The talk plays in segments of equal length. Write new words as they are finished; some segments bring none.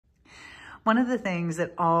One of the things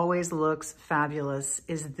that always looks fabulous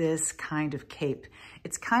is this kind of cape.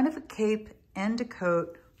 It's kind of a cape and a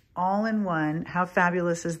coat all in one. How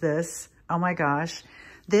fabulous is this? Oh my gosh.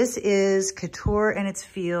 This is couture in its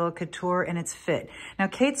feel, couture in its fit. Now,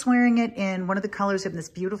 Kate's wearing it in one of the colors of this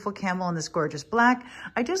beautiful camel and this gorgeous black.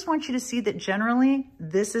 I just want you to see that generally,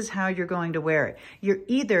 this is how you're going to wear it. You're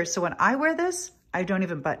either, so when I wear this, I don't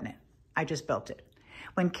even button it. I just belt it.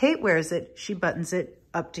 When Kate wears it, she buttons it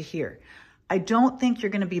up to here. I don't think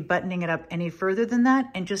you're gonna be buttoning it up any further than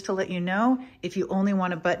that. And just to let you know, if you only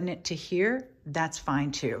wanna button it to here, that's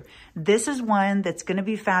fine too. This is one that's gonna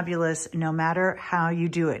be fabulous no matter how you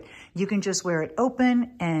do it. You can just wear it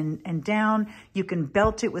open and down. You can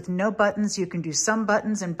belt it with no buttons. You can do some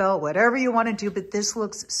buttons and belt, whatever you wanna do, but this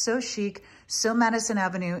looks so chic, so Madison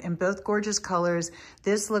Avenue in both gorgeous colors.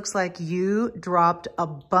 This looks like you dropped a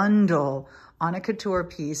bundle on a couture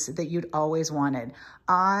piece that you'd always wanted.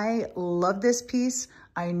 I love this piece.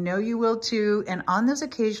 I know you will too. And on those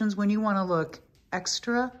occasions when you wanna look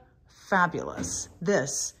extra fabulous,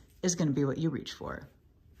 this is gonna be what you reach for.